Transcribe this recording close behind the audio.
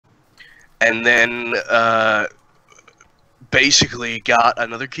and then basically got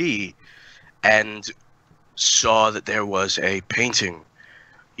another key and saw that there was a painting.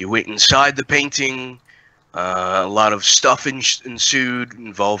 You went inside the painting. A lot of stuff ensued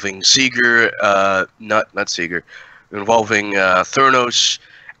involving Seeger, not Seeger, involving Thurnos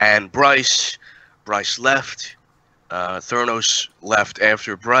and Bryce. Bryce left. Thurnos left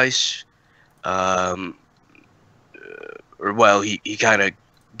after Bryce. Or well, he kind of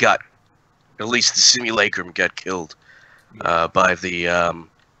got, at least the simulacrum got killed by the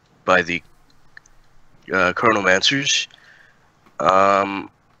Chronomancers.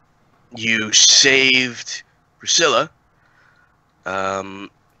 You saved Priscilla, and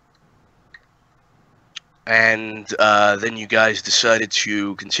then you guys decided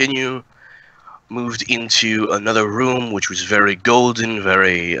to continue. Moved into another room, which was very golden,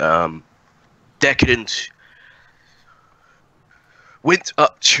 very decadent. Went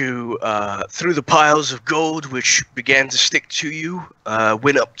up to through the piles of gold, which began to stick to you.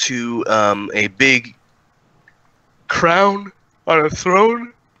 Went up to a big crown on a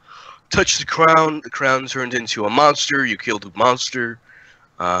throne. Touched the crown. The crown turned into a monster. You killed the monster.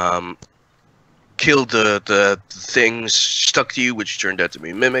 Killed the things stuck to you, which turned out to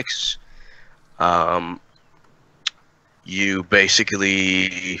be mimics. You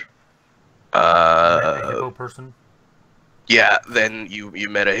basically a hippo person. Yeah, then you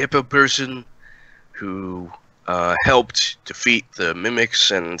met a hippo person who helped defeat the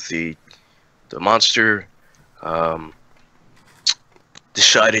mimics and the monster.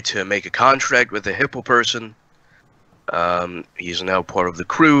 Decided to make a contract with the hippo person. He's now part of the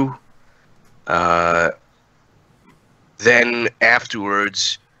crew. Then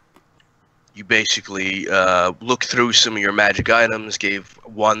afterwards, you basically looked through some of your magic items, gave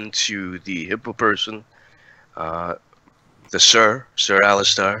one to the hippo person, the Sir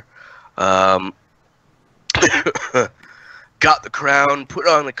Alistar. Got the crown, put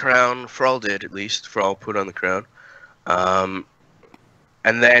on the crown. Thrall did, at least. Thrall put on the crown.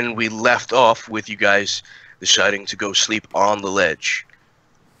 And then we left off with you guys deciding to go sleep on the ledge.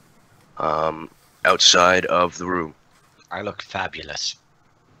 Outside of the room. I look fabulous.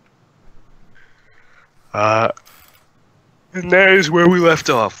 And that is where we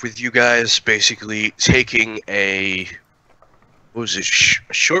left off, with you guys basically taking a... What was it?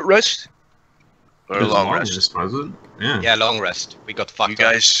 A short rest? Or a long rest? Was it? Yeah. Yeah, long rest. We got fucked You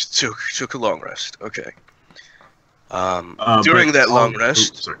guys took a long rest. Okay. During that long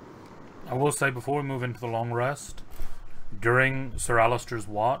rest... I will say, before we move into the long rest, during Sir Alistair's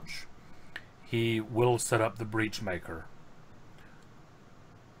watch, he will set up the breach maker.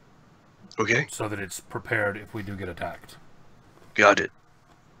 Okay. So that it's prepared if we do get attacked. Got it.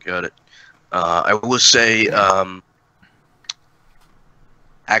 I will say,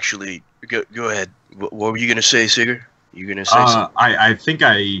 actually, go ahead. What were you gonna say, Sigurd? You gonna say something? I think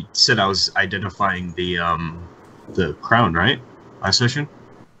I said I was identifying the crown, right? Last session?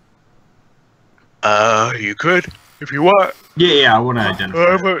 You could, if you want. Yeah, I want to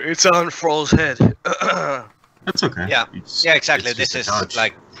identify it. It's on Thrall's head. That's okay. Yeah, yeah, exactly. This is dodge.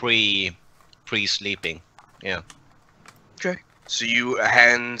 like pre-sleeping. Yeah. Okay. So you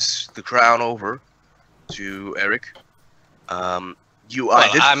hand the crown over to Eric. You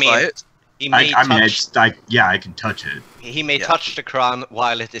identify it. He may I can touch it. He may touch the crown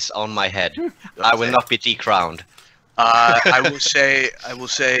while it is on my head. I will not be decrowned. I will say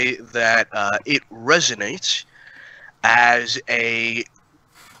that it resonates as a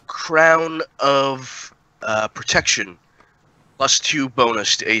crown of protection, +2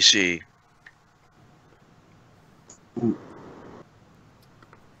 bonus to AC.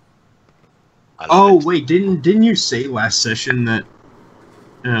 Oh wait, didn't you say last session that?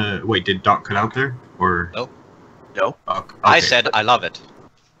 Wait, did Doc cut out there or? No. No. Okay. I said I love it.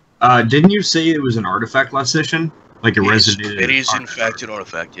 Didn't you say it was an artifact last session? Like it resonated. It is in fact an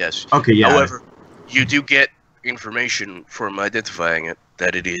artifact. Yes. Okay. Yeah. However, you do get information from identifying it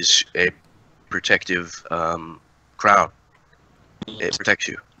that it is a protective crown. It protects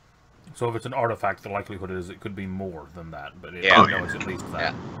you. So if it's an artifact, the likelihood is it could be more than that, but it, Yeah. it's at least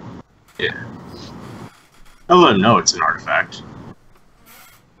that. Yeah. I'll let him know it's an artifact.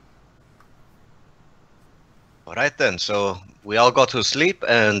 All right then. So we all go to sleep,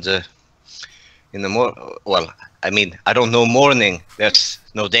 and in the well, I mean, I don't know morning. There's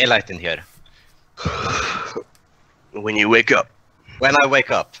no daylight in here. When you wake up. When I wake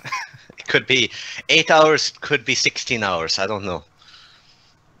up, it could be 8 hours, could be 16 hours. I don't know.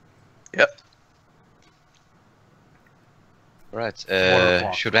 Yep. All right. 4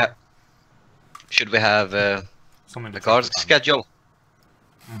 o'clock. Should we have Something to the guard check on. schedule?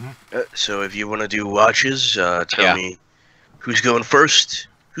 So if you want to do watches, tell Yeah. me who's going first.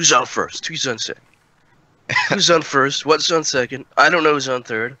 Who's on first? Who's on second? Who's on first? What's on second? I don't know who's on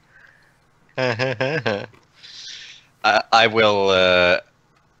third. I will.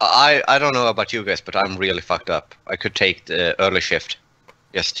 I don't know about you guys, but I'm really fucked up. I could take the early shift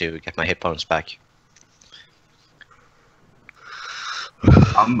just to get my hit points back.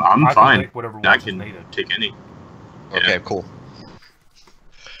 I'm I can fine. take whatever I watch is can needed. take any. Okay, cool.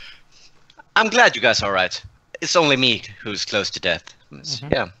 I'm glad you guys are alright. It's only me who's close to death.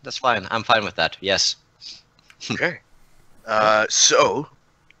 Yeah, that's fine. I'm fine with that. Yes. Okay. So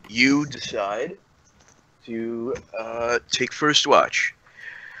you decide to take first watch.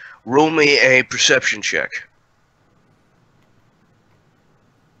 Roll me a perception check.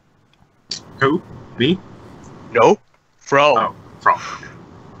 Who? Me? No. Fro. Oh, from.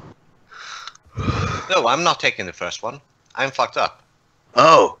 No, I'm not taking the first one. I'm fucked up.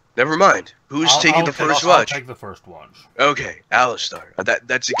 Oh, never mind. Who's taking the first watch? I'll take the first watch. Okay, Alistar.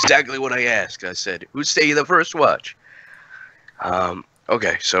 That's exactly what I asked. I said, who's taking the first watch?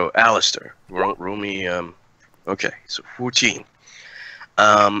 Okay, so Alistar. Roll me, okay, so 14.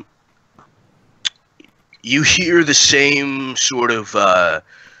 You hear the same sort of,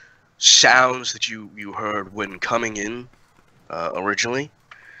 sounds that you heard when coming in, originally.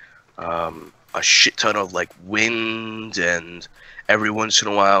 A shit ton of, like, wind and every once in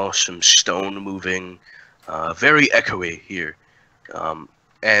a while some stone moving. Very echoey here.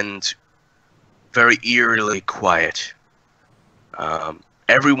 And very eerily quiet.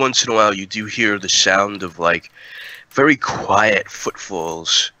 Every once in a while you do hear the sound of, like, very quiet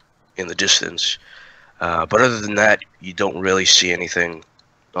footfalls in the distance. But other than that, you don't really see anything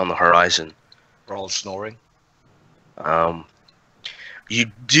on the horizon. We're all snoring. You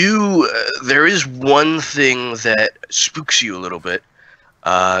do. There is one thing that spooks you a little bit.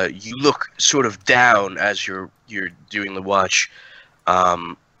 You look sort of down as you're doing the watch,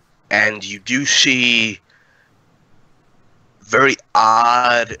 and you do see very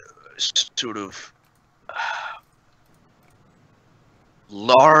odd, sort of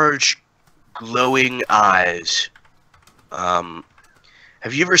large, glowing eyes. Have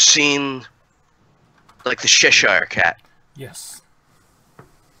you ever seen like the Cheshire Cat? Yes.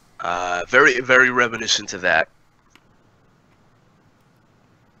 Very, very reminiscent of that.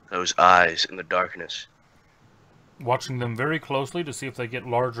 Those eyes in the darkness. Watching them very closely to see if they get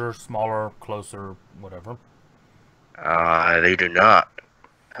larger, smaller, closer, whatever. They do not.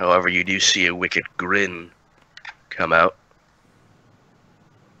 However, you do see a wicked grin come out.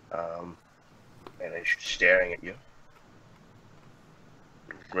 And it's staring at you.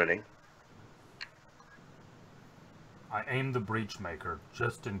 Grinning. I aim the breach maker,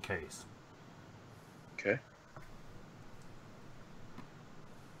 just in case. Okay.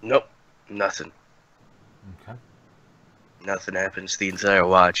 Nope. Nothing. Okay. Nothing happens the entire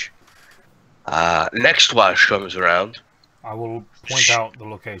watch. Next watch comes around. I will point out the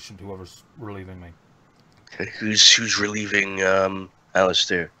location to whoever's relieving me. Who's relieving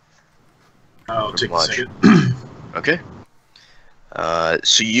Alistair? I'll take a Watch. second. Okay.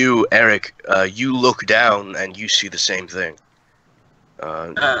 So you, Eric, you look down and you see the same thing.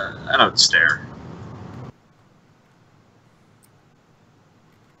 I don't stare.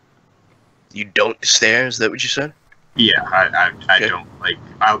 You don't stare? Is that what you said? Yeah, I Okay. don't like.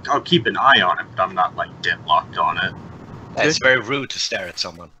 I'll keep an eye on it, but I'm not like deadlocked on it. It's very rude to stare at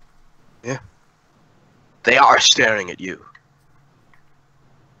someone. They are staring at you.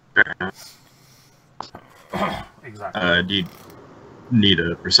 Exactly. Do you need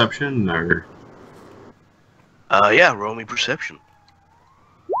a perception or Yeah, roll me perception.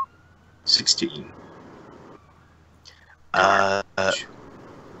 16? As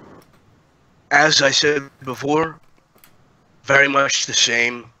I said before, very much the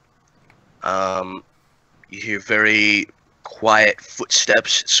same. You hear very quiet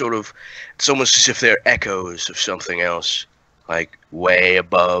footsteps. It's almost as if they're echoes of something else, like way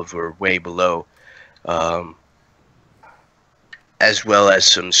above or way below. As well as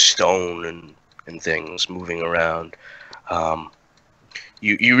some stone and things moving around.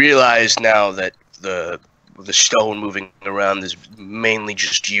 You realize now that the stone moving around is mainly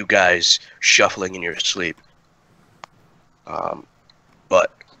just you guys shuffling in your sleep.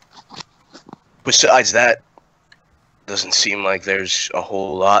 But besides that, doesn't seem like there's a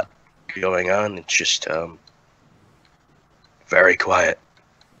whole lot going on. It's just very quiet.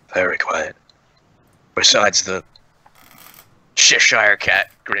 Very quiet. Besides the Cheshire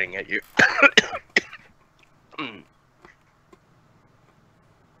Cat grinning at you.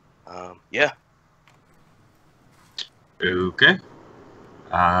 Yeah. Okay.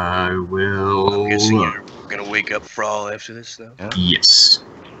 I will. I'm guessing you're gonna wake up Frawl after this, though. Yeah. Yes.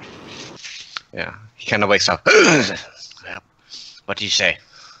 Yeah. He kind of wakes up. What do you say?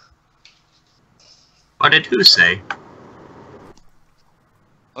 What did who say?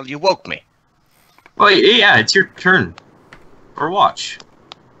 Well, you woke me. Oh yeah, it's your turn. For watch.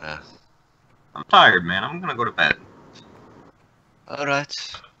 Uh, I'm tired, man. I'm gonna go to bed. all right.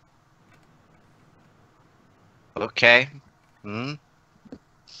 Okay. Hmm.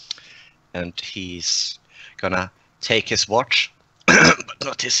 And he's gonna take his watch, but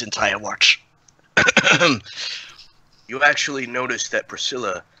not his entire watch. You actually notice that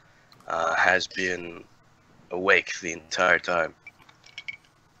Priscilla has been awake the entire time.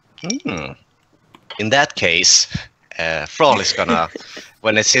 Hmm. In that case, Frawl is gonna,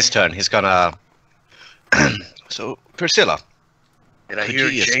 when it's his turn, he's gonna. So, Priscilla. Did I Could hear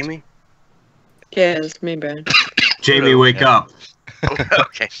you just- Jamie? Yeah, it's me, Brad. Jamie, wake up.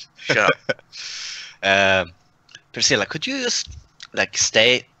 Okay, shut up. Priscilla, could you just like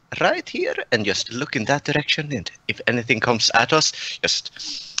stay right here and just look in that direction, and if anything comes at us, just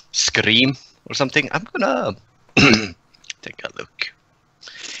scream or something? I'm gonna take a look.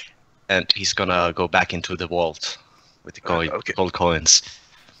 And he's gonna go back into the vault with the Okay. gold coins.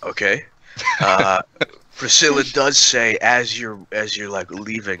 Okay. Priscilla does say as you're like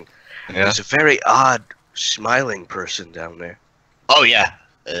leaving, Yeah. there's a very odd smiling person down there. Oh yeah,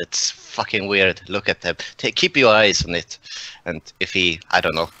 it's fucking weird. Look at them. Keep your eyes on it, and if he, I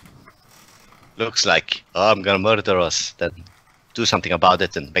don't know, looks like, oh, I'm gonna murder us, then do something about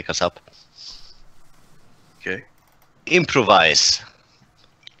it and make us up. Okay. Improvise.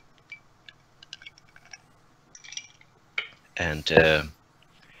 And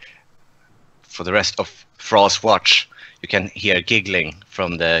for the rest of Frost's watch, you can hear giggling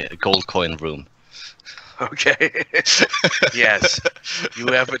from the gold coin room. Okay. Yes. You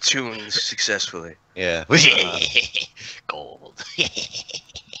have attuned successfully. Yeah. Gold.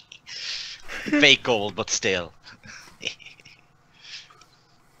 Fake gold, but still.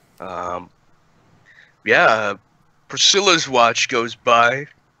 Yeah. Priscilla's watch goes by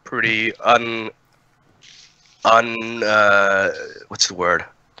pretty what's the word?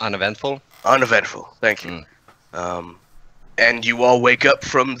 Uneventful. Uneventful. Thank you. And you all wake up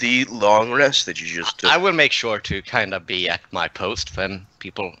from the long rest that you just took. I will make sure to kind of be at my post when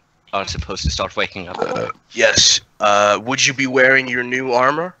people are supposed to start waking up. Yes. Would you be wearing your new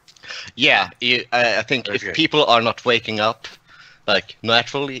armor? Yeah, I think Okay. if people are not waking up, like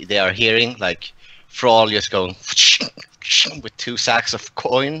naturally, they are hearing like Frawl just going with 2 sacks of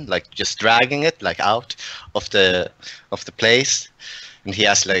coin, like just dragging it like out of the place, and he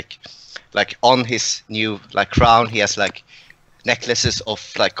has like on his new like crown, he has like necklaces of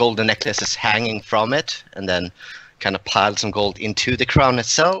like golden necklaces hanging from it, and then kind of piled some gold into the crown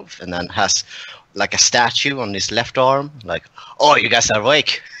itself, and then has like a statue on his left arm, like, oh, you guys are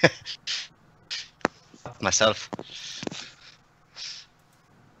awake. Myself.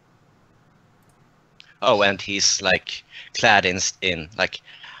 Oh, and he's like clad in like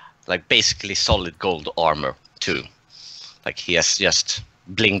basically solid gold armor too. Like he has just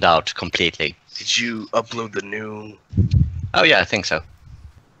blinged out completely. Did you upload the new? Oh yeah, I think so.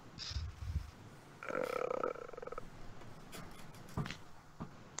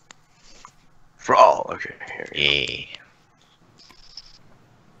 For all, okay. Here.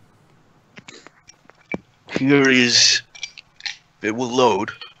 Yeah. Here is. It will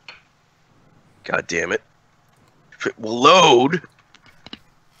load. God damn it! If it will load,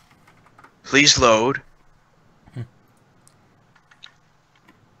 please load.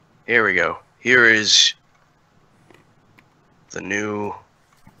 Here we go. Here is the new.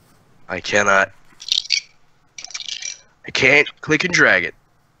 I can't click and drag it.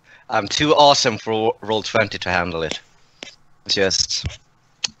 I'm too awesome for Roll20 to handle it. Just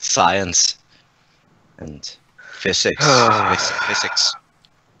science and physics. Physics.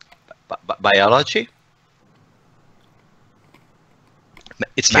 Biology?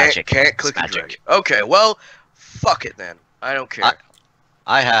 It's magic. Can't It's click and magic. drag it. Okay, well, fuck it then. I don't care.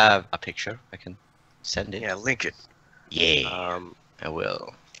 I have a picture. I can send it. Yeah, link it. Yeah, I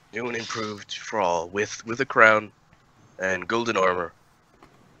will. New and improved for all with a crown and golden armor.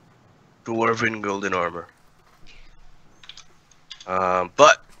 Dwarven golden armor.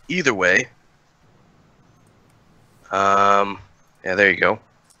 But either way, yeah, there you go.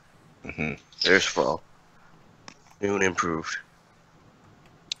 There's Fall. New and improved.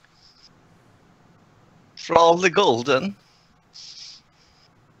 For all the golden.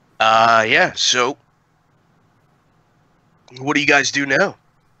 Yeah. So, what do you guys do now?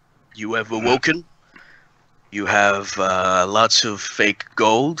 You have awoken. You have lots of fake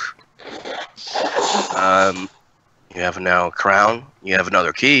gold. You have now a crown. You have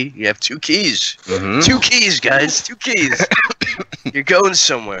another key. You have 2 keys. Mm-hmm. 2 keys, guys. 2 keys. You're going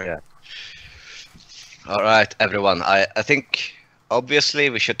somewhere. Yeah. All right, everyone. I think obviously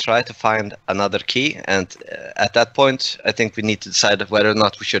we should try to find another key, and at that point, I think we need to decide whether or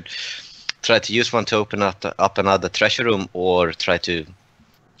not we should try to use one to open up another treasure room, or try to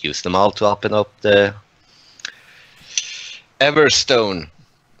use them all to open up the Everstone.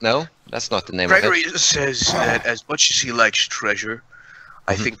 No, that's not the name Gregory of it. says that as much as he likes treasure,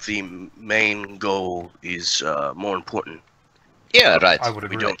 I think the main goal is more important. Yeah, right. I would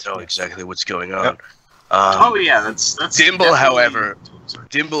agree. We don't know Yes. exactly what's going on. Yep. Oh yeah, that's Dimble, definitely- however- Oh, sorry.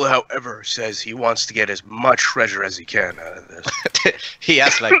 Dimble, however, says he wants to get as much treasure as he can out of this. He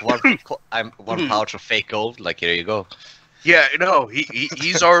has like one pouch of fake gold. Like, here you go. Yeah, no,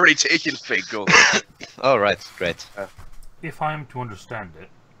 he's already taken fake gold. All right, great. If I am to understand it,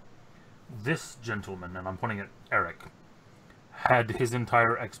 this gentleman, and I'm pointing at Eric, had his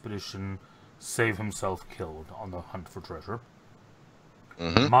entire expedition save himself killed on the hunt for treasure.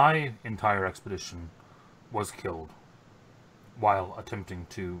 Mm-hmm. My entire expedition was killed while attempting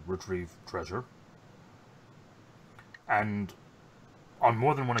to retrieve treasure. And on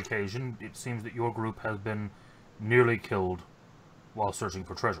more than one occasion, it seems that your group has been nearly killed while searching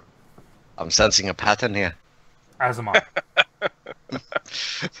for treasure. I'm sensing a pattern here. As am I.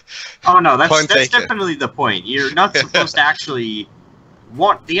 Oh no, that's Point taken. definitely the point. You're not supposed to actually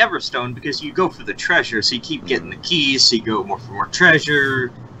want the Everstone because you go for the treasure, so you keep getting the keys, so you go more for more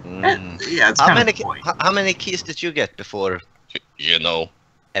treasure. And, yeah, it's How kind many of the point. how many keys did you get before you know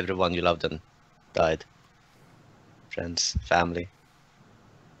everyone you loved and died? Friends, family.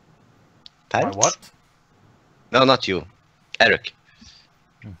 My Parents? what? No, not you. Eric.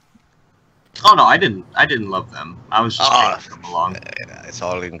 Oh no, I didn't love them. I was just Ah. taking them along. It's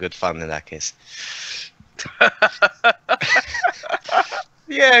all in good fun in that case.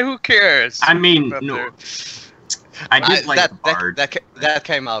 Yeah, who cares? I mean, Up no, there. I did like the bard. That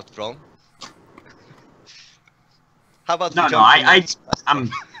came out wrong. How about No, we no, jump I- to next-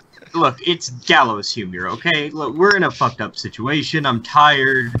 I'm look, it's gallows humor, okay? Look, we're in a fucked up situation. I'm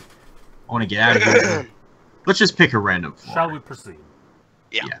tired. I want to get out of here. Let's just pick a random floor. Shall we proceed?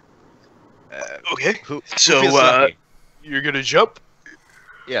 Okay, who so feels lucky? you're gonna jump?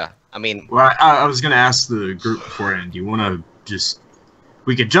 Yeah, I mean, Well, I was gonna ask the group beforehand. Do you want to just?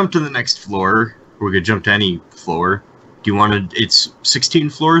 We could jump to the next floor, or we could jump to any floor. Do you want to? It's 16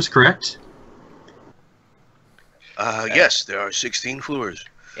 floors, correct? Yes, there are 16 floors.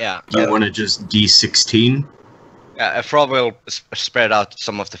 yeah. Do you want to just D16? Frog will spread out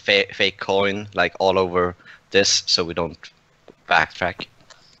some of the fake coin like all over this, so we don't backtrack.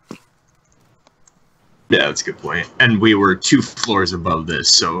 Yeah, that's a good point. And we were 2 floors above this,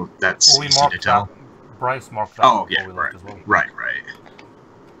 so that's Well, we easy to marked tell. that. Bryce marked that Oh, before yeah, we right, left as well. right.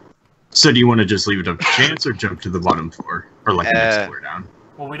 So do you want to just leave it up to chance, or jump to the bottom floor, or like the next floor down?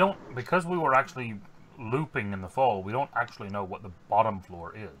 Well, we don't, because we were actually looping in the fall, we don't actually know what the bottom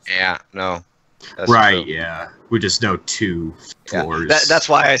floor is. Yeah, no. That's Right, true. yeah. We just know 2 Yeah. floors. That's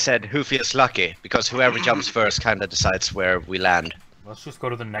why I said who feels lucky, because whoever jumps first kind of decides where we land. Let's just go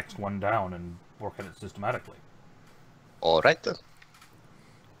to the next one down and work at it systematically. All right then.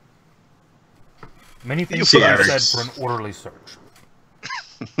 Many things see can be Eric's- said for an orderly search.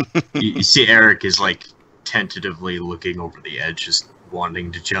 You see Eric is like tentatively looking over the edge, just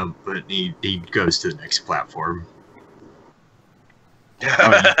wanting to jump, but he goes to the next platform.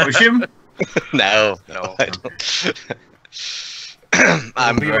 Oh, you push him? No, No. I don't. It'll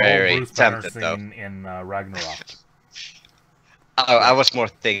I'm be the whole very Bruce Banner tempted though. scene in Ragnarok. I was more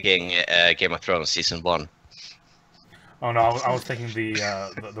thinking Game of Thrones season 1. Oh no, I was thinking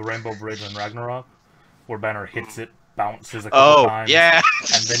the Rainbow Bridge in Ragnarok, where Banner hits it, bounces a couple Oh times. yeah,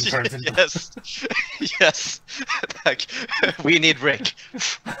 and then turns into- yes, yes. Like, we need Rick.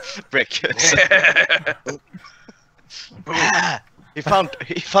 Rick. Ah, he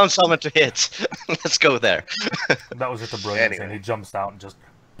found someone to hit. Let's go there. That was just a brilliant Anyway. scene. He jumps out and just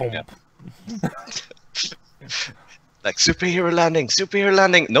boom. Yep. Like superhero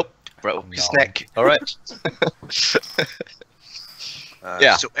landing. Nope, broke his No. neck. All right.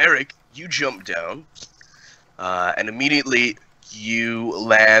 Yeah. So Eric, you jump down, and immediately you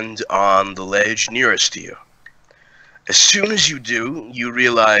land on the ledge nearest to you. As soon as you do, you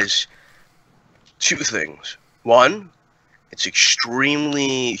realize 2 things. One, it's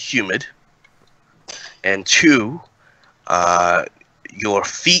extremely humid, and 2, your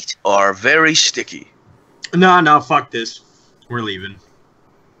feet are very sticky. No, fuck this. We're leaving.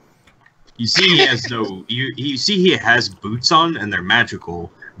 You see, he has no. You see, he has boots on, and they're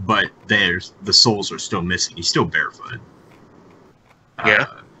magical, but the soles are still missing. He's still barefoot. Yeah.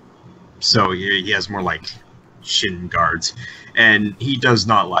 So he has more like shin guards, and he does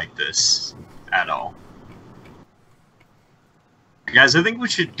not like this at all. Guys, I think we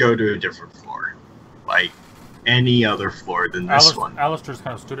should go to a different floor, like any other floor than this one. Alistair's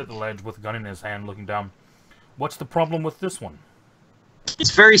kind of stood at the ledge with a gun in his hand, looking down. What's the problem with this one?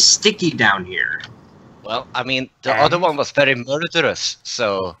 It's very sticky down here. Well, I mean, the other one was very murderous,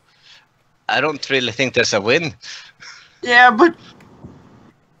 so I don't really think there's a win. Yeah, but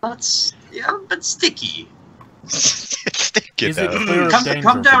but sticky. It's sticky. Is it clear of danger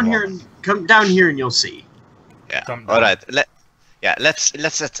Come down for here Norman? come down here and you'll see. Yeah. Come All down. right.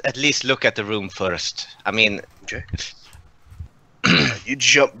 Let's at least look at the room first. I mean, Okay. You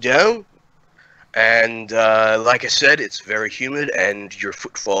jump down, and like I said, it's very humid, and your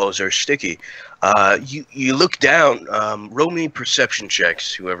footfalls are sticky. You look down. Roll me perception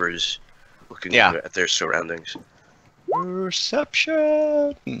checks. Whoever's looking at their surroundings.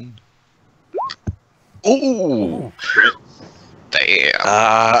 perception. Oh, Crit. damn.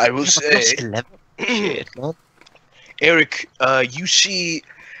 I will say, 11. Shit, man. Eric, you see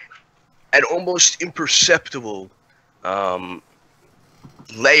an almost imperceptible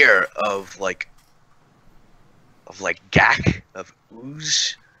layer of gack, of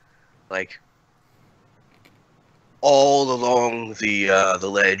ooze, like all along the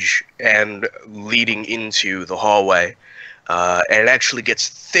ledge and leading into the hallway, and it actually gets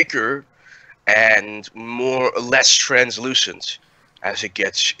thicker and more or less translucent as it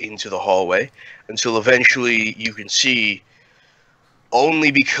gets into the hallway, until eventually you can see,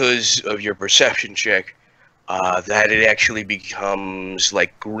 only because of your perception check, that it actually becomes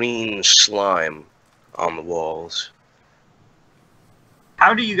like green slime on the walls.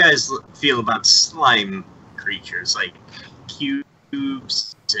 How do you guys feel about slime creatures, like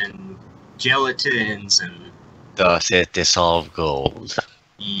cubes and gelatins and Does it dissolve gold?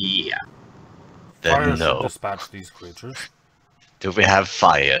 yeah? Fire Then should no. dispatch these creatures. Do we have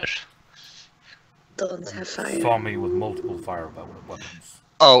fire? Don't have fire. Saw me with multiple fire weapons.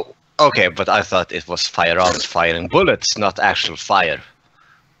 Oh, okay, but I thought it was firearms firing bullets, not actual fire.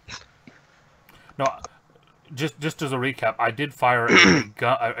 No, just as a recap, I did fire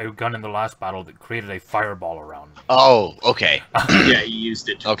a gun in the last battle that created a fireball around me. Oh, okay. Yeah, he used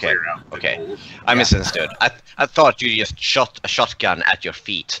it to Okay, clear out the okay. gold. I misunderstood. I thought you just shot a shotgun at your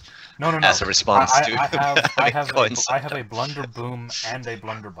feet No. as a response to I have points. a blunder boom and a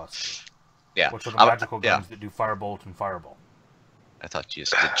blunderbuster, Yeah. which are the magical guns Yeah. that do firebolt and fireball. I thought you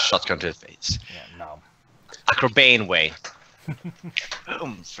just did shotgun to the face. Yeah, no. Acrobane way.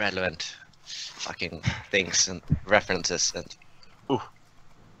 Boom, relevant fucking things and references and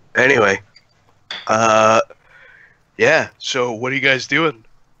Anyway, yeah. So what are you guys doing?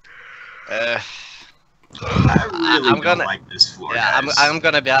 I really I'm don't gonna- like this floor. yeah, guys. I'm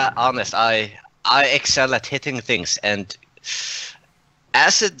gonna be honest. I excel at hitting things, and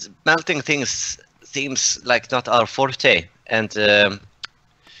acid melting things seems like not our forte. And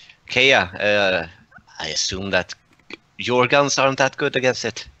Kea, I assume that your guns aren't that good against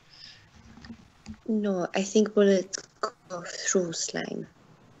it. No, I think bullets go through slime.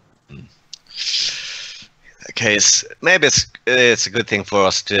 Okay, maybe it's a good thing for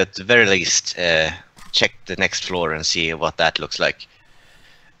us to at the very least check the next floor and see what that looks like.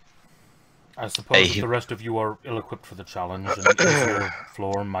 I suppose that the rest of you are ill-equipped for the challenge, and an easier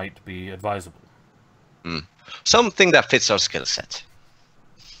floor might be advisable. Something that fits our skill set.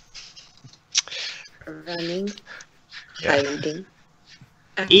 Running, Yeah. hiding.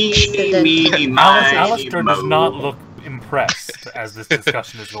 Eeny, meeny, miny, Alistair does moe. not look impressed as this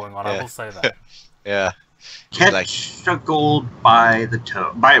discussion is going on. I Yeah. will say that. Yeah. Catch a gold by the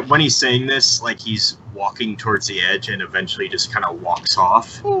toe. When he's saying this, like he's walking towards the edge and eventually just kind of walks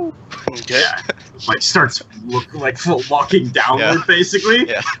off. Okay. Yeah, like starts walking downward, basically.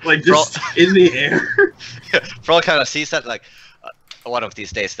 Yeah. Like just in the air. Frog kind of sees that like one of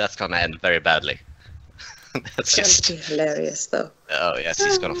these days that's gonna end very badly. That's It's just going to be hilarious, though. oh yes,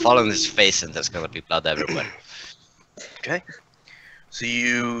 he's gonna fall on his face and there's gonna be blood everywhere. Okay. So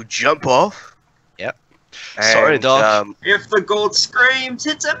you jump off. Yep. And, Sorry, dog. If the gold screams,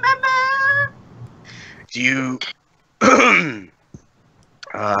 it's a meme. You.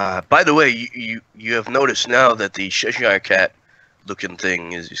 By the way, you have noticed now that the Cheshire cat looking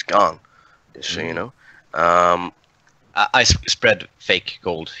thing is gone. Just so you know. I spread fake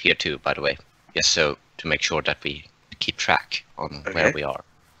gold here too, by the way, just so to make sure that we keep track on where Okay. we are.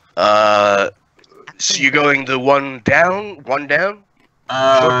 So you're going the one down?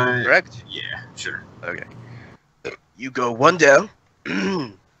 Correct? Yeah, sure. Okay. You go one down,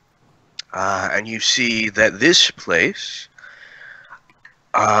 and you see that this place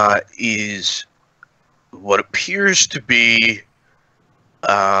is what appears to be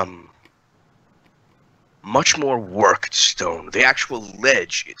much more worked stone. The actual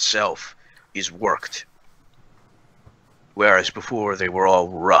ledge itself is worked, whereas before they were all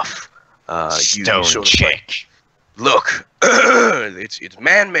rough. Stone sort of check. Look, it's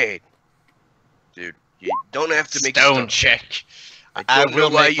man-made, dude. You don't have to make a Stone check. I don't know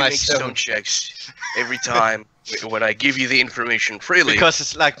will why make you my make stone stone checks every time when I give you the information freely. Because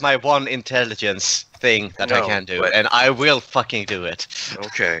it's like my one intelligence thing that I No, can do, but- and I will fucking do it.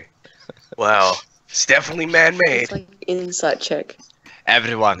 Okay. Well, it's definitely man-made. It's like insight check.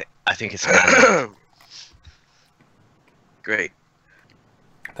 Everyone, I think it's man. Great.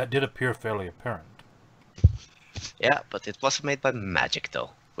 That did appear fairly apparent. Yeah, but it was made by magic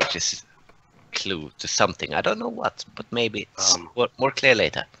though, which is a clue to something. I don't know what, but maybe it's more clear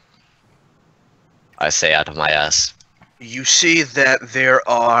later. I say out of my ass. You see that there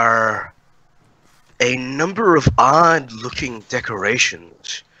are a number of odd-looking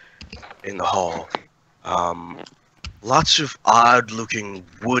decorations in the hall. Lots of odd-looking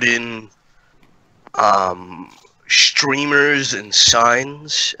wooden streamers and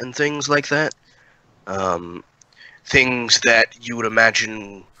signs and things like that. Things that you would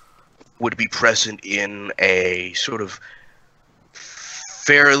imagine would be present in a sort of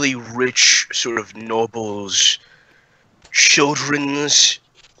fairly rich sort of noble's children's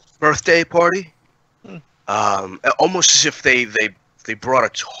birthday party. Almost as if they brought a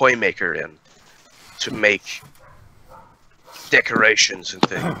toy maker in to make decorations and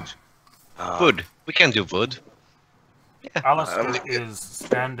things. Wood. We can do wood. Alistair is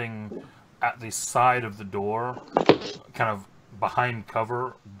standing at the side of the door, kind of behind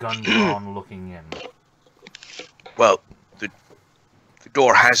cover, gun drawn, looking in. Well, the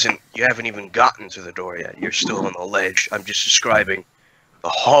door you haven't even gotten to the door yet. You're still on the ledge. I'm just describing the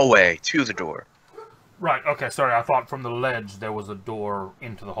hallway to the door. Right, okay, sorry, I thought from the ledge there was a door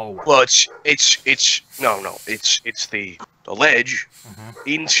into the hallway. Well, it's the ledge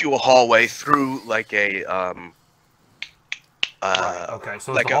into a hallway through like a Right, okay,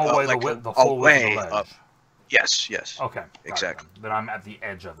 so like it's the hallway, the full width of the ledge. Yes. Okay, Exactly. Then I'm at the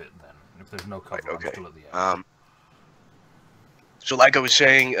edge of it then. If there's no cover, Right, okay. I'm still at the edge. So like I was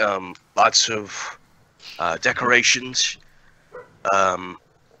saying, lots of decorations,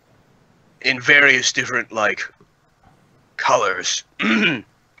 in various different like colors,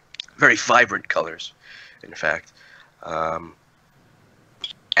 very vibrant colors, in fact.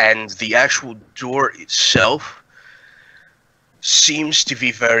 And the actual door itself seems to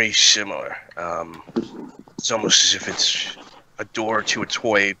be very similar. It's almost as if it's a door to a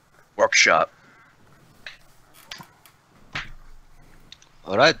toy workshop.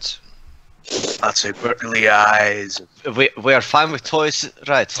 Alright. Lots of burly eyes. We are fine with toys,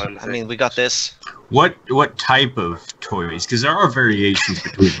 right? Fine with I mean, we got this. What type of toys? Because there are variations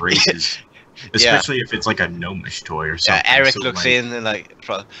between races, especially if it's like a gnomish toy or something. Yeah, Eric so, looks like, in and like,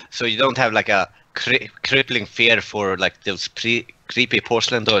 so you don't have like a crippling fear for like those creepy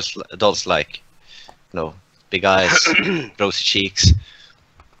porcelain dolls, like, you know, big eyes, rosy cheeks.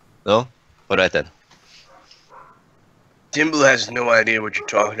 No? Alright then. Dimble has no idea what you're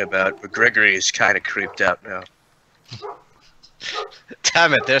talking about, but Gregory is kind of creeped out now.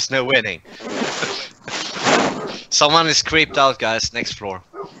 Damn it, there's no winning. Someone is creeped out, guys. Next floor.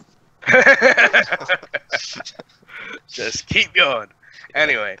 Just keep going.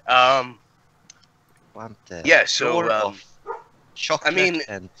 Anyway, Want the yeah, so, door of chocolate I mean,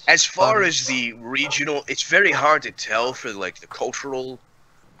 and as far fun. as the regional, it's very hard to tell for like the cultural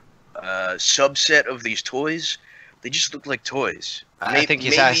subset of these toys. They just look like toys. I think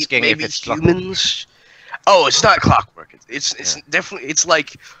he's asking if it's humans. Oh, it's not clockwork. It's definitely it's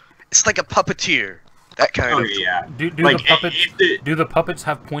like a puppeteer. That kind Oh of yeah. Do Like, the puppets if do the puppets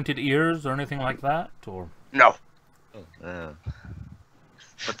have pointed ears or anything like that? Or no. Oh.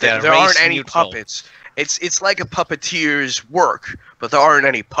 But They're there aren't race any neutral. puppets. It's like a puppeteer's work, but there aren't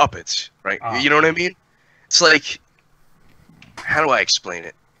any puppets, right? Ah. You know what I mean? It's like, how do I explain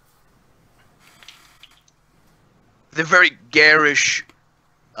it? They're very garish.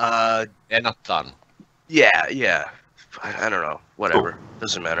 They're not done. Yeah. I don't know. Whatever.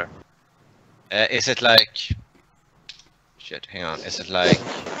 Doesn't matter. Is it like... Shit, hang on. Is it like...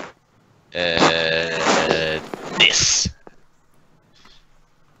 this?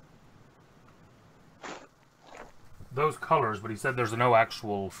 Those colors, but he said there's no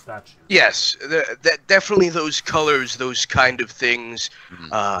actual statue. Yes, definitely those colors, those kind of things.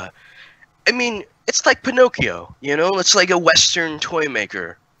 Mhm. I mean, it's like Pinocchio, you know? It's like a Western toy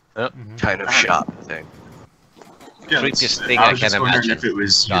maker Mhm. kind of shop thing. Yeah, Creepiest it's- thing I I was can just wondering imagine. if it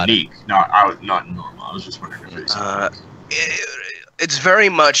was Got it. unique, not normal. I was just wondering if it was unique. It's very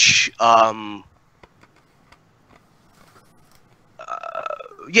much,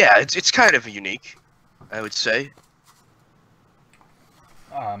 yeah, it's kind of unique, I would say.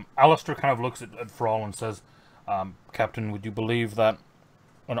 Alistair kind of looks at Thrall and says, Captain, would you believe that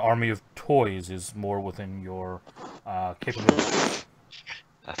an army of toys is more within your capabilities?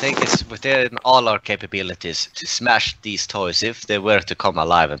 I think it's within all our capabilities to smash these toys if they were to come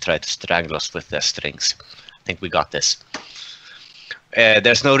alive and try to strangle us with their strings. I think we got this.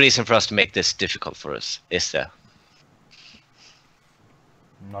 There's no reason for us to make this difficult for us, is there?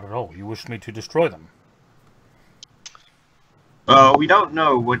 Not at all. You wish me to destroy them. We don't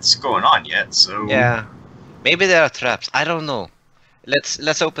know what's going on yet, so Yeah. Maybe there are traps. I don't know.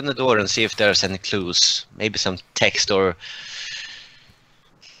 Let's open the door and see if there's any clues. Maybe some text or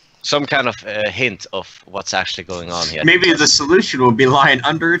some kind of hint of what's actually going on here. maybe the solution will be lying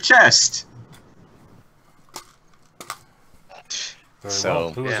under a chest. Very So,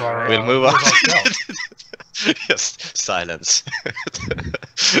 well. Who is yeah, our, we'll move who on. is our scout? Yes, silence.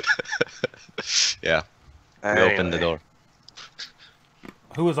 Yeah, we open the door.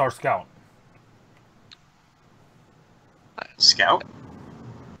 Who is our scout? Scout?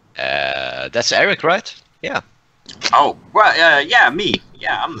 That's Eric, right? Yeah. Oh, well, yeah, me.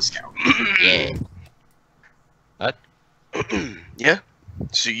 Yeah, I'm the scout. Yeah. What? Yeah.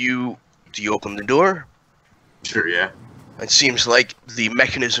 So do you open the door? Sure, yeah. It seems like the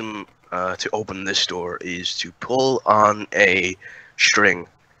mechanism to open this door is to pull on a string,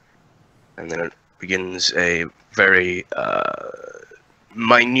 and then it begins a very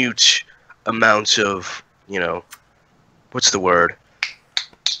minute amount of, what's the word?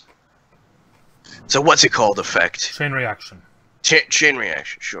 So what's it called? Effect. Chain reaction. Chain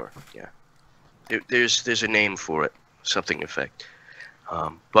reaction. Sure. Yeah. There's a name for it. Something effect.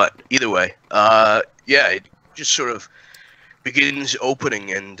 But either way, yeah, it just sort of begins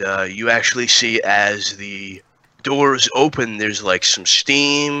opening, and you actually see as the doors open, there's like some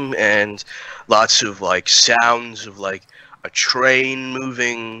steam and lots of like sounds of like a train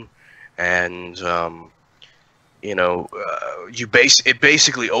moving, and it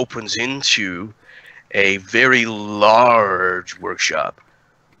basically opens into a very large workshop.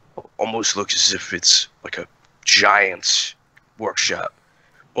 Almost looks as if it's like a giant's workshop.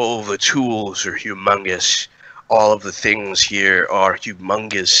 All the tools are humongous. All of the things here are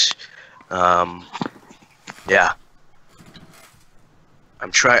humongous. Yeah.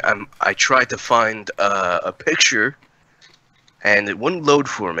 I tried to find a picture, and it wouldn't load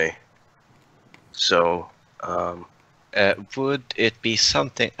for me. So, Would it be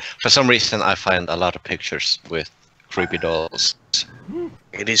something? For some reason, I find a lot of pictures with creepy dolls.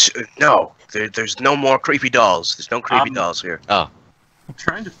 it is no. There's no more creepy dolls. There's no creepy dolls here. Oh, I'm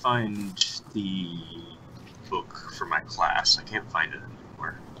trying to find the book for my class. I can't find it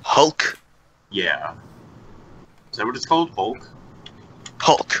anymore. Hulk. Yeah. Is that what it's called? Hulk?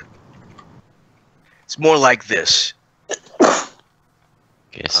 Hulk. It's more like this.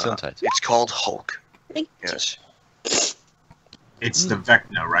 okay, still tight. It's called Hulk. Thank Yes. It's the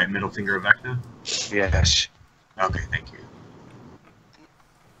Vecna, right? Middle finger of Vecna? Yes. Okay, thank you.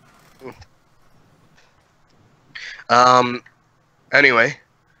 Anyway.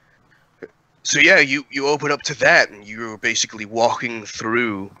 So yeah, you open up to that, and you're basically walking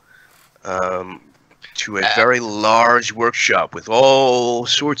through to a very large workshop with all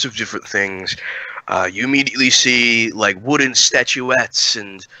sorts of different things. You immediately see like wooden statuettes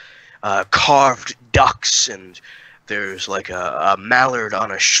and carved ducks, and there's like a mallard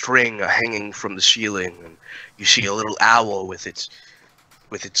on a string hanging from the ceiling, and you see a little owl with its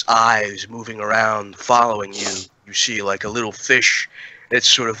eyes moving around, following you. You see like a little fish that's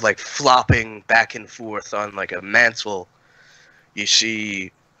sort of like flopping back and forth on like a mantle. You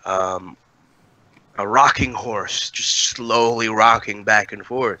see a rocking horse just slowly rocking back and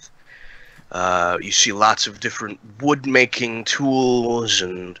forth. You see lots of different wood making tools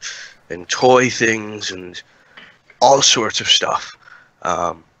and toy things and all sorts of stuff.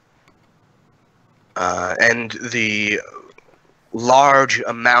 And the large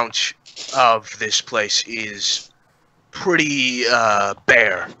amount of this place is pretty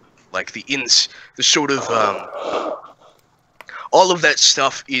bare. Like the sort of all of that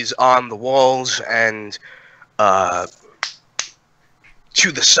stuff is on the walls and to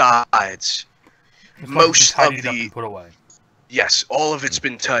the sides. It's most like of tidied up the and put away. yes, all of it's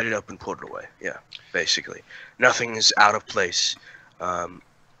been tidied up and put away. Yeah, basically, nothing is out of place.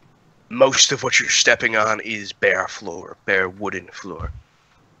 Most of what you're stepping on is bare floor, bare wooden floor.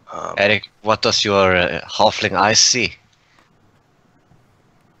 Eric, what does your halfling eyes see?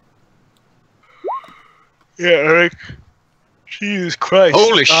 Yeah, Eric. Jesus Christ.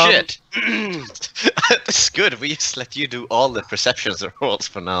 Holy shit! That's good. We just let you do all the perceptions rolls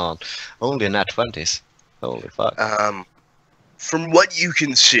from now on. Only nat 20s. Holy fuck. From what you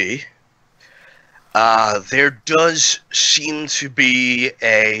can see, there does seem to be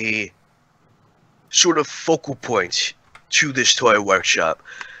a sort of focal point to this toy workshop,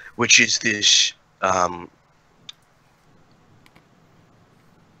 which is this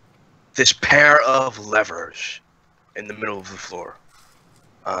this pair of levers in the middle of the floor,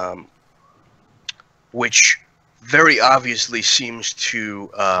 which very obviously seems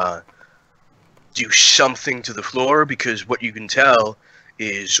to do something to the floor, because what you can tell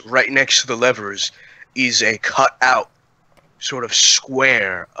is right next to the levers is a cut out sort of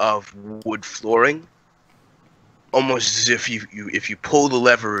square of wood flooring, almost as if if you pull the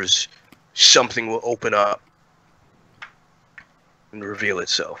levers, something will open up and reveal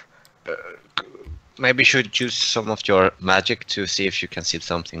itself. Maybe you should use some of your magic to see if you can see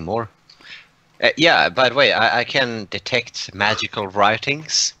something more. Yeah, by the way, I can detect magical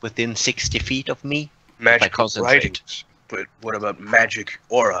writings within 60 feet of me. Magical concentrate. writings, but what about magic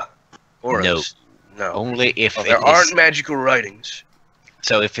aura? Auras? No. Only if Well, there aren't magical writings.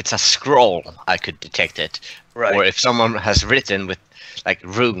 So if it's a scroll, I could detect it. Right. Or if someone has written with like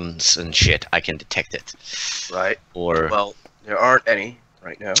runes and shit, I can detect it. Right. Or Well, there aren't any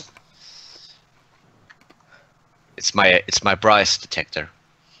right now. it's my Bryce detector.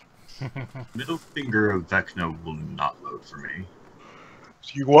 Middle finger of Vecna will not load for me.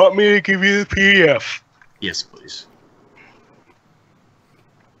 Do you want me to give you the PDF? Yes, please.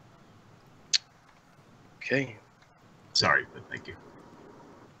 Okay. Sorry, but thank you.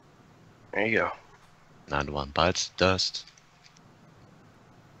 There you go. Not one bites dust.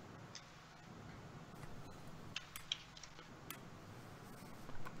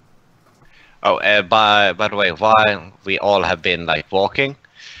 Oh, by the way, while we all have been like walking,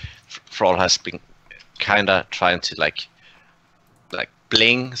 Thrall has been kind of trying to like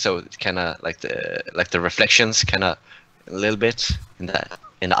bling, so it's kind of like the reflections kind of a little bit in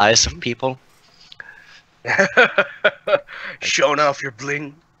the eyes of people. Showing off your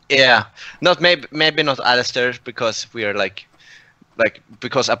bling. Yeah, not maybe not Alistair, because we are like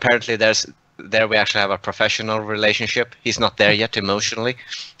because apparently there we actually have a professional relationship. He's not there yet emotionally,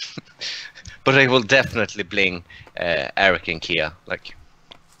 but I will definitely bling Eric and Kia. Like,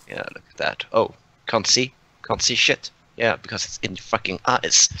 yeah, look at that. Oh, can't see shit. Yeah, because it's in your fucking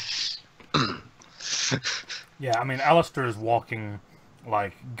eyes. Yeah, I mean, Alistair is walking,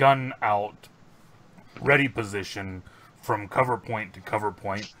 like, gun out, ready position, from cover point to cover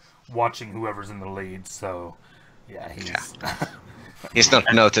point, watching whoever's in the lead, so, yeah, he's... Yeah. He's not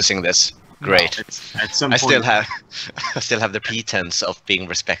noticing this. Great. At some I point, still have the pretense of being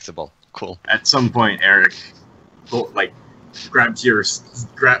respectable. Cool. at some point, Eric, like, grabs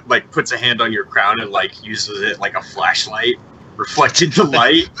puts a hand on your crown and like uses it like a flashlight, reflected the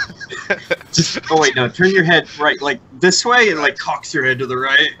light. Oh wait, no, turn your head right, like this way, and like cocks your head to the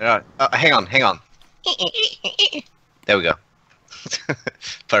right. Hang on. There we go.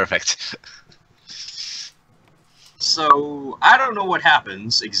 Perfect. So I don't know what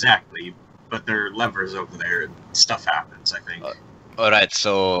happens exactly, but there are levers over there and stuff happens, I think. All right,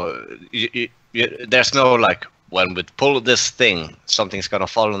 so there's no like, when we pull this thing, something's gonna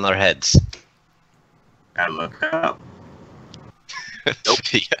fall on our heads. I look up. Nope.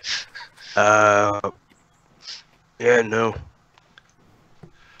 Yeah, no.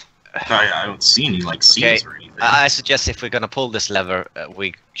 I don't see any like seeds or anything. I suggest if we're gonna pull this lever,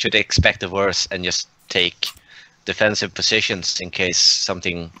 we should expect the worst and just take defensive positions in case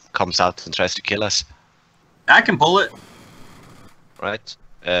something comes out and tries to kill us. I can pull it. Right?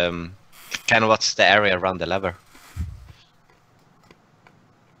 Kind of what's the area around the lever?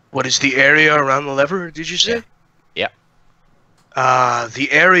 What is the area around the lever, did you say? Yeah. The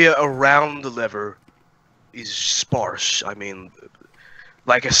area around the lever is sparse. I mean,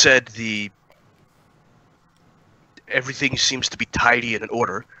 like I said, everything seems to be tidy and in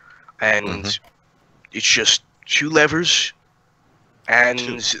order, and it's just two levers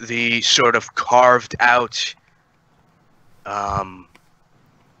and the sort of carved out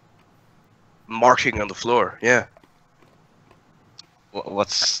marking on the floor. Yeah.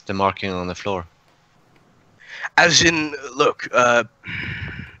 What's the marking on the floor? As in, look,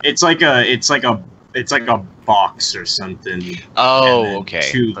 It's like a it's like a box or something. and Oh, then okay.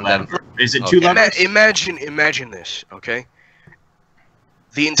 Two And then- lever. Is it okay. two levers? Imagine this, okay?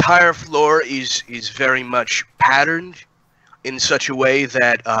 The entire floor is very much patterned in such a way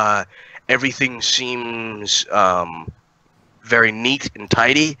that everything seems very neat and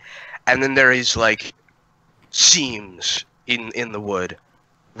tidy, and then there is like seams in the wood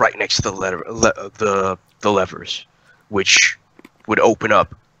right next to the levers, which would open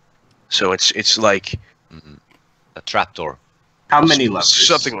up. So it's like a trapdoor. How many levers?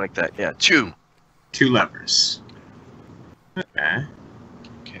 something like that. Yeah, two. Two levers. Okay.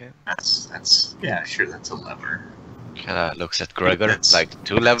 Okay. That's yeah, sure. That's a lever. Kinda looks at Gregor That's- like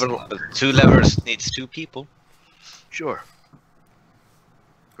that's a lever. two levers needs two people. Sure.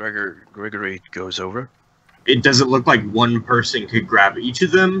 Gregory goes over. It doesn't look like one person could grab each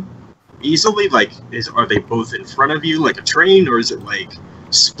of them easily. Like, are they both in front of you like a train, or is it like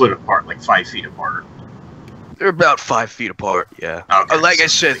split apart, like 5 feet apart? They're about 5 feet apart. Yeah. Okay, Like I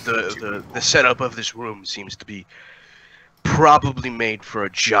so said, they can the setup of this room seems to be probably made for a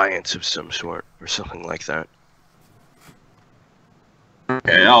giant of some sort or something like that.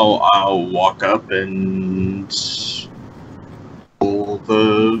 Okay, I'll walk up and pull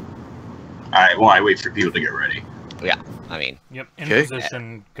the. I wait for people to get ready. I mean, Yep, in Okay.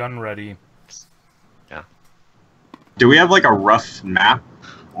 position, gun ready. Do we have like a rough map?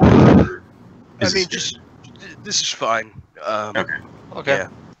 Or is this good? This is fine. Okay. okay. Yeah.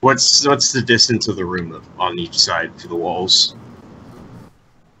 What's the distance of the room on each side for the walls?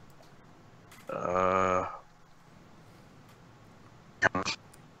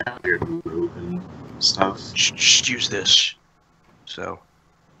 Here to move and stuff. Just use this. So,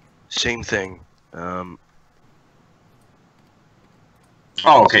 same thing. Oh,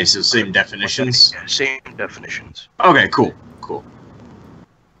 okay. So same definitions. Yeah, same definitions. Okay, cool.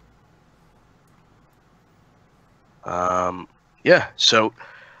 Yeah. So,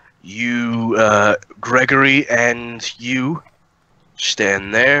 you, Gregory, and you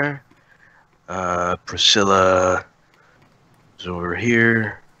stand there. Priscilla is over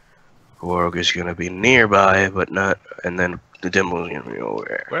here. Gorg is gonna be nearby, but not. And then the Dimble's gonna be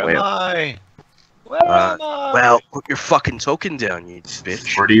over. Where way am up. I? Where am I? Well, put your fucking token down, you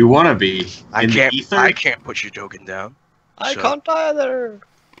bitch. Where do you want to be? I In the can't. ether? I can't put your token down. I so- can't either.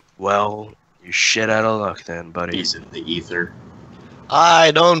 Well, you're shit out of luck then, buddy. He's in the ether.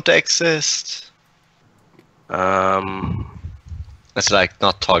 I don't exist. That's It's like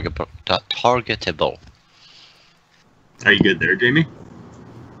not targetable. Are you good there, Jamie?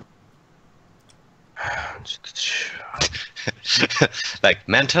 Like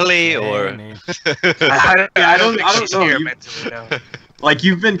mentally or Any. I don't think I don't she's know, here you- mentally now. Like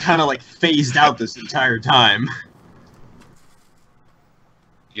you've been kind of like phased out this entire time.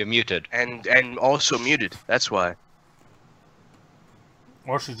 you're muted. And also muted. That's why.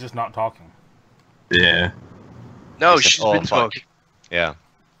 Or she's just not talking. Yeah. No, She said, she's "Oh, been fuck." talking. Yeah.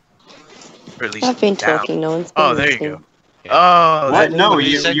 Or at least I've been now. talking. No one's been Oh, there you listening. go. Yeah. Oh, What? that- No, what did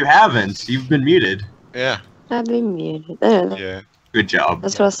you you say? you haven't. You've been muted. Yeah. I've been muted. There, Yeah. Good job.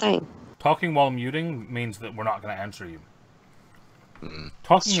 That's what I was saying. Talking while muting means that we're not going to answer you. Mm.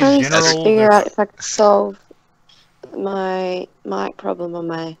 Talking Trying in to general, figure that's- out if I could solve my mic problem on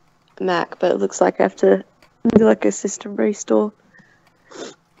my Mac, but it looks like I have to do like a system restore,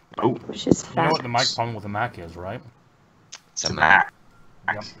 Oh, which is you know fast. what the mic problem with the Mac is, right? It's it's a a map.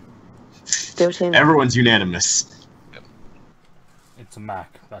 Mac. Built in. Everyone's unanimous. It's a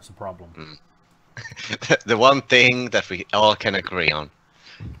Mac. That's the problem. The one thing that we all can agree on.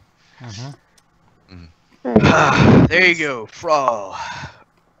 Mm-hmm. Very nice. there you go, Frawl.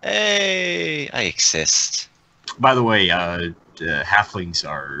 Hey, I exist. By the way, halflings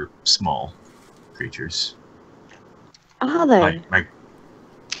are small creatures. Are they?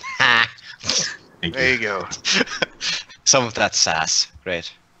 Ha! Thank There you. you go. Some of that sass.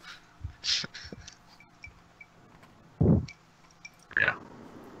 Great.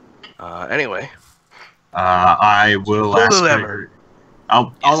 Anyway, I will Pull the ask lever. Gregory.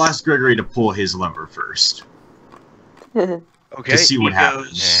 I'll ask Gregory to pull his lever first. okay. To see what he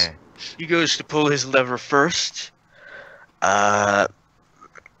happens. Goes, he goes to pull his lever first. While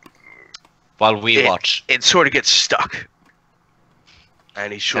we It- watch. It sort of gets stuck.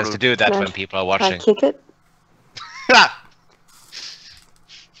 And he He sort has to of do that Can when I- people are Can I watching. kick it?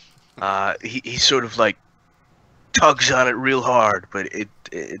 he sort of like tugs on it real hard, but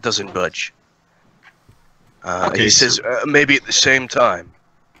it doesn't budge. Okay, he so- says maybe at the same time.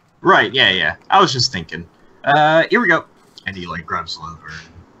 Right, yeah. I was just thinking. Here we go. And he like grabs the lever.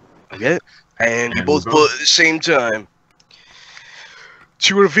 Okay. And you And both we'll pull go. at the same time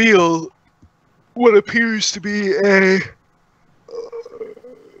to reveal what appears to be a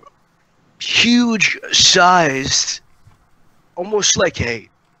huge-sized, almost like a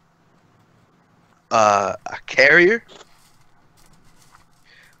carrier,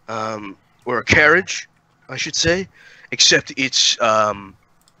 or a carriage, I should say, except it's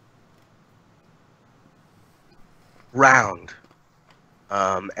round,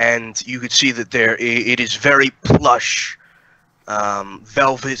 and you could see that it is very plush,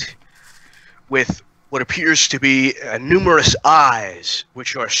 velvet, with what appears to be numerous eyes,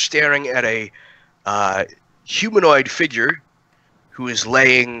 which are staring at a humanoid figure who is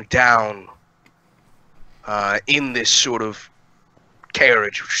laying down in this sort of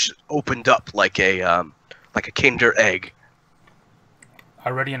carriage, which is opened up like a Kinder egg. I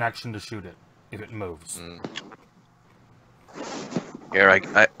ready an action to shoot it if it moves. Here, I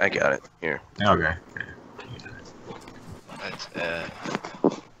got it. Here. Okay.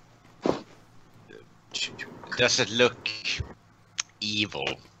 Does it look evil?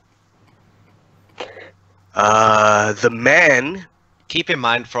 The man. Keep in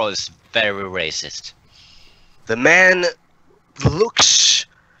mind, Fro is very racist. The man looks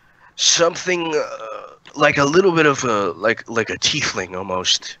something like a little bit of a like a tiefling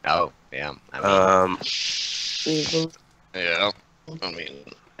almost. Oh, yeah. I mean, Evil. yeah. I mean,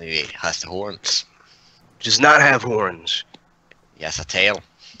 he has the horns. Does not have horns. He has a tail.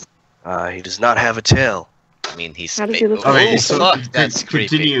 He does not have a tail. I mean, he's. How does he look? Okay, Oh, so fuck, that's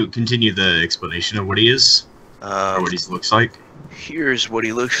creepy. continue the explanation of what he is or what he looks like. Here's what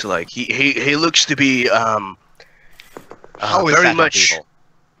he looks like. He looks to be How is very that much. not evil?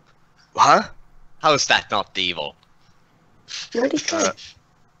 Huh? How is that not evil? What did he say?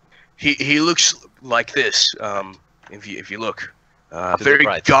 He looks like this. If you look, To the very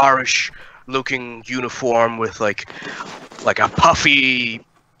right. garish looking uniform with like a puffy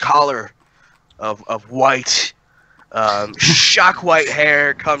collar of white, shock white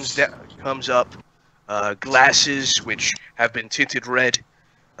hair comes up, glasses which have been tinted red,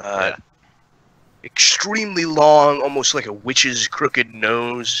 Yeah. extremely long, almost like a witch's crooked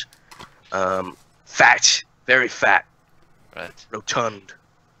nose, fat, very fat, Right. rotund.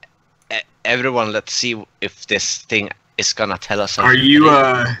 Everyone, let's see if this thing is gonna tell us something. Are you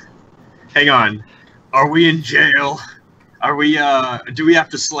hang on. Are we in jail? Are we do we have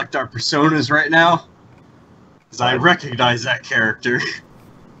to select our personas right now? Because I recognize that character.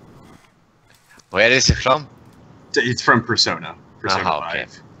 Where is it from? It's from Persona. Persona Oh, okay.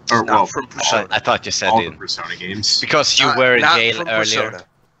 5. Or Not well, from Persona. I thought you said all the it Persona games. because you were in Not jail from earlier. Persona.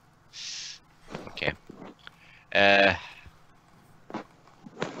 Okay.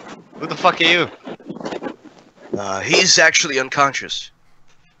 Who the fuck are you? He's actually unconscious.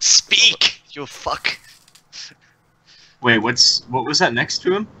 Speak, you fuck. Wait, what was that next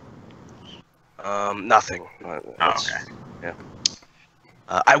to him? Nothing. Oh, That's- okay.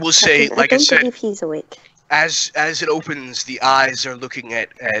 I will say, I like I don't said, believe he's awake. as it opens, the eyes are looking at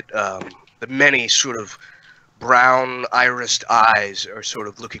the many sort of brown irised eyes are sort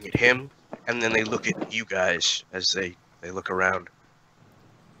of looking at him, and then they look at you guys as they look around.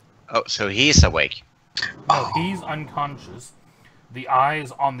 Oh, so he's awake. No, he's unconscious. The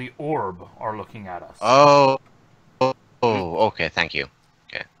eyes on the orb are looking at us. Oh, okay, thank you.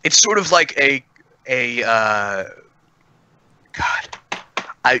 It's sort of like a God.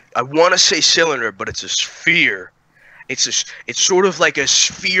 I want to say cylinder, but it's a sphere. It's sort of like a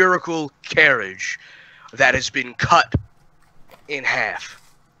spherical carriage that has been cut in half.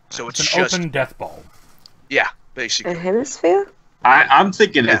 So it's It's an just open death ball. yeah, A basically. hemisphere? I'm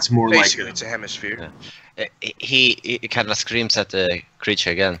thinking Yeah, it's more like basically, a, it's a hemisphere. Yeah. He kind of screams at the creature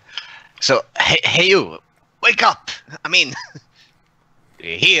again. So, hey you, wake up! I mean,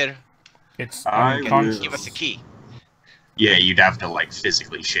 you're here. It's I unconscious. Give us a key. yeah. You'd have to like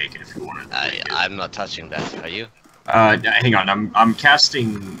physically shake it if you wanted. To I'm not touching that. Are you? hang on. I'm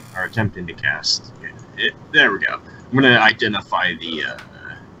casting or attempting to cast. There we go. I'm gonna identify the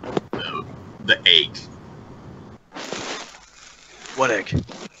egg. What egg?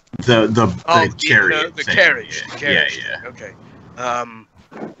 The chariot. the thing. carriage. Yeah, The carriage. yeah. Okay.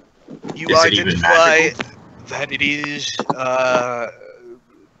 You Is it even identify magical? that it is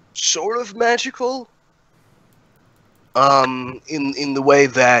sort of magical. In the way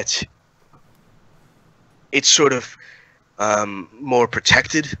that it's sort of more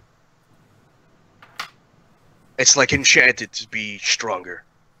protected. It's like enchanted to be stronger.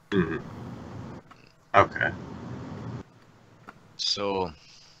 Mhm. Okay. So,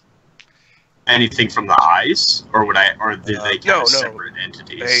 Anything from the eyes, or would I, or did they no, count as no. separate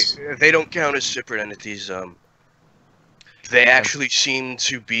entities? They don't count as separate entities. They actually seem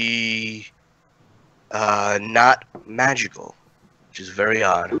to be not magical, which is very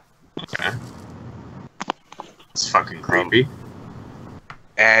odd. Okay. It's fucking creepy.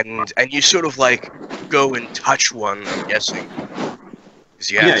 And you sort of like go and touch one, I'm guessing, because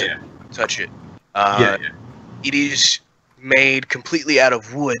you have to touch it. Yeah. It is made completely out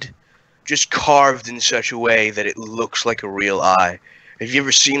of wood, just carved in such a way that it looks like a real eye. Have you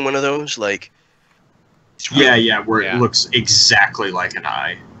ever seen one of those? Like, it's really, where it looks exactly like an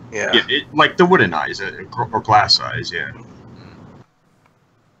eye. yeah. Like the wooden eyes or glass eyes. Yeah.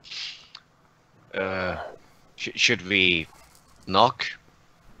 Should we knock?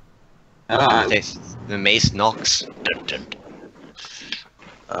 The mace knocks.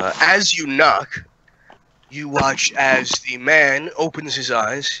 As you knock, you watch as the man opens his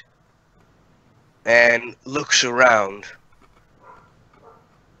eyes and looks around.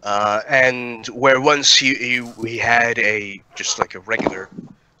 And where once he had just like a regular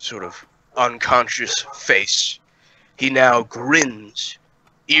sort of unconscious face, he now grins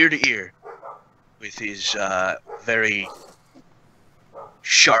ear to ear with his very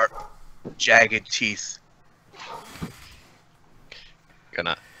sharp, jagged teeth.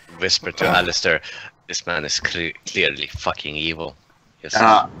 Gonna whisper to Alistair, this man is clearly fucking evil. Yes.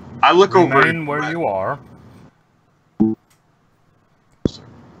 I look over. Remain where you are.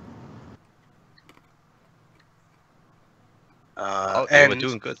 And we're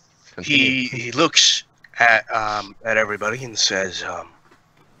doing good. He looks at everybody and says,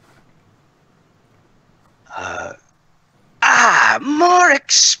 more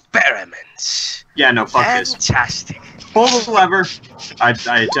experiments. Yeah, no, fuck this. Fantastic. Pull the lever. I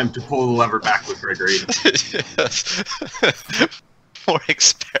attempt to pull the lever back with Gregory. More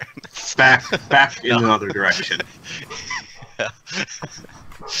experiments. Back in another direction.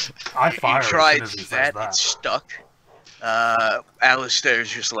 I He fire as tried soon as he says that, that. it stuck. Alistair's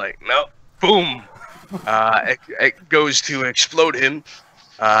just like, no, boom. It goes to explode him.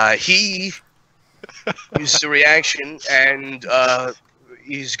 He uses the reaction, and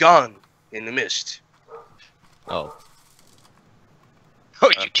he's gone in the mist. Oh. Oh,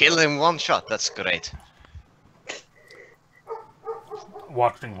 you kill him one shot. That's great.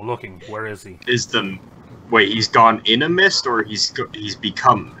 Watching, looking. Where is he? Wait, he's gone in a mist, or he's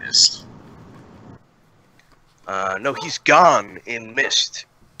become mist? No, he's gone in mist.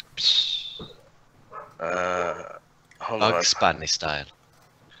 Hold on. Bugs Bunny style.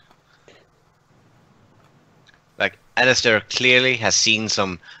 Like, Alistair clearly has seen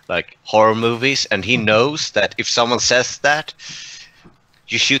some, like, horror movies, and he knows that if someone says that,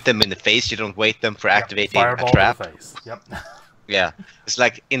 you shoot them in the face, you don't wait them for activating Fireball a trap. to the face. Yep. Yeah. It's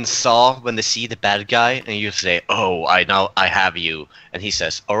like in Saw, when they see the bad guy, and you say, oh, I have you. And he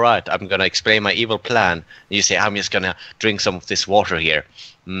says, alright, I'm gonna explain my evil plan. And you say, I'm just gonna drink some of this water here.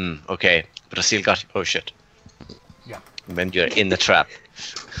 Okay. But I still got, oh shit. Yeah. And then you're in the trap.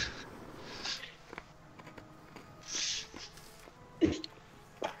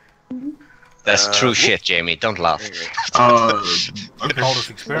 That's true shit, Jamie. Don't laugh. They Okay. call this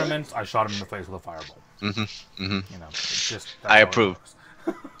experiments. I shot him in the face with a fireball. You know, it's just. I approve.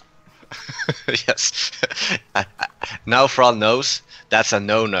 Yes. Now Frog knows that's a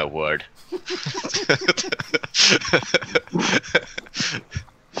no-no word.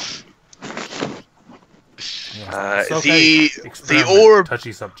 The orb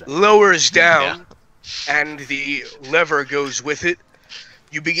touchy subject. lowers down, and the lever goes with it.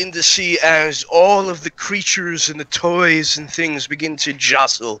 You begin to see as all of the creatures and the toys and things begin to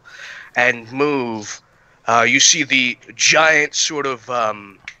jostle and move. You see the giant sort of,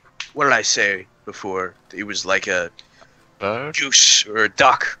 what did I say before? It was like a Bird? goose or a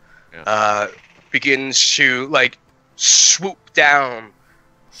duck. Yeah. Begins to, like, swoop down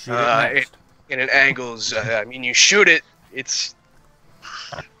Shoot it next. in an angles. I mean, you shoot it, it's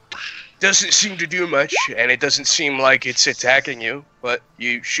doesn't seem to do much, and it doesn't seem like it's attacking you, but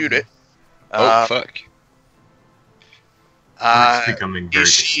you shoot it. Oh, fuck. It's becoming very you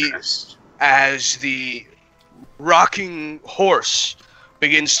see distressed. as the rocking horse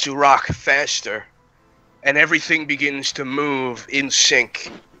begins to rock faster, and everything begins to move in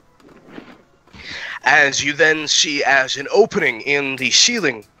sync. As you then see as an opening in the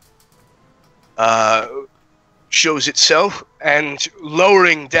ceiling shows itself, and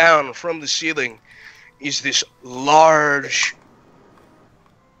lowering down from the ceiling is this large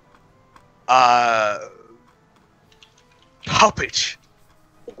puppet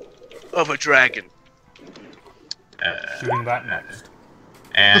of a dragon. Shooting that next.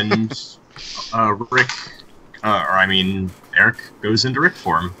 And Rick, Eric goes into Rick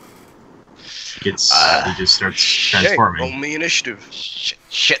form. He just starts Okay, roll transforming. me initiative.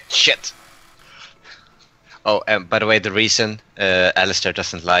 Shit. Oh, and by the way, the reason Alistair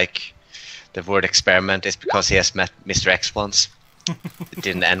doesn't like the word experiment is because he has met Mr. X once. It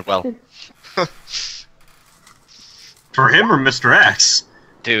didn't end well. For him or Mr. X?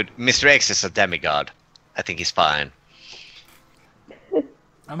 Dude, Mr. X is a demigod. I think he's fine.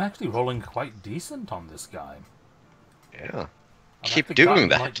 I'm actually rolling quite decent on this guy. Yeah. I've Keep actually doing gotten,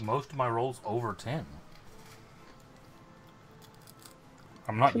 that. Like, most of my rolls over 10.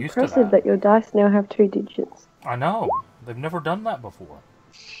 I'm not used to Impressive that your dice now have 2 digits. I know. They've never done that before.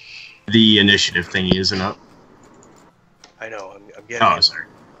 The initiative thingy isn't up. I know. I'm getting. Oh, it. sorry.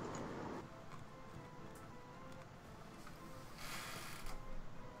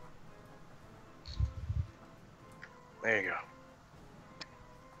 There you go.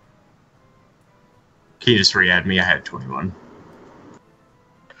 Can you just re-add me? I had 21.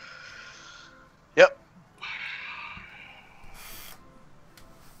 Yep.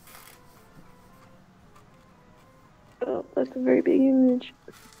 Oh, that's a very big image.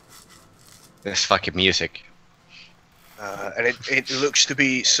 This fucking music. And it looks to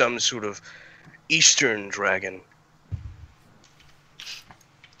be some sort of Eastern dragon.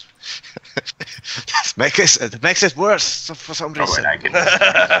 It makes it worse for some Oh, reason. wait, I can.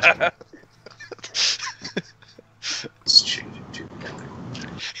 Let's change it to the other.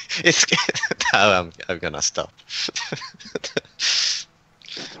 It's now I'm gonna stop.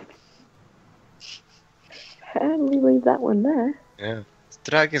 How do we leave that one there? Yeah.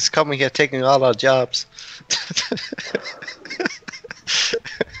 Dragon's coming here taking all our jobs.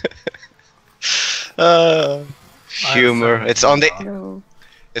 Humor. It's on the. No.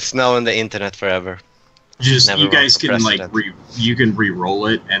 It's now on the internet forever. Just Never you guys run for can like president. you can re-roll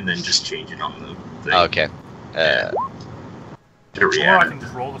it and then just change it on the thing. Okay. To Or I re-add can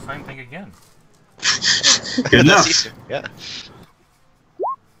just roll the same thing again. it. Good That's enough. easier. Yeah.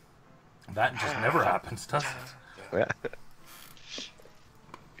 That just never happens, does it? Yeah.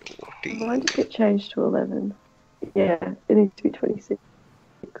 Mine did get changed to 11. Yeah, it needs to be 26.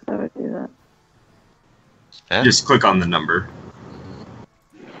 I would do that. Huh? Just click on the number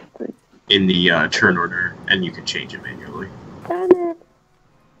in the turn order, and you can change it manually. Damn it!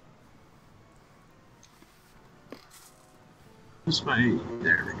 What's my?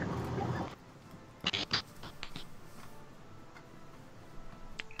 There we go.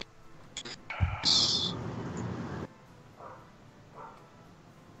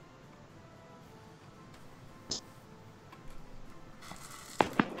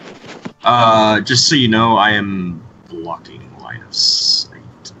 Just so you know, I am blocking line of sight.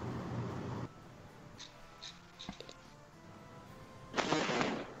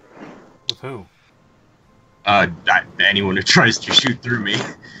 With who? Anyone who tries to shoot through me,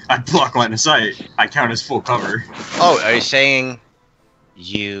 I block line of sight. I count as full cover. Oh, are you saying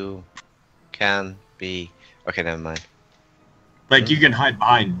you can be? Okay, never mind. Like, you can hide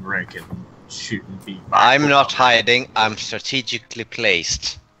behind Rick and shoot and be behind I'm full not cover. hiding. I'm strategically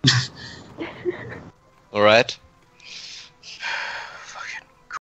placed. All right.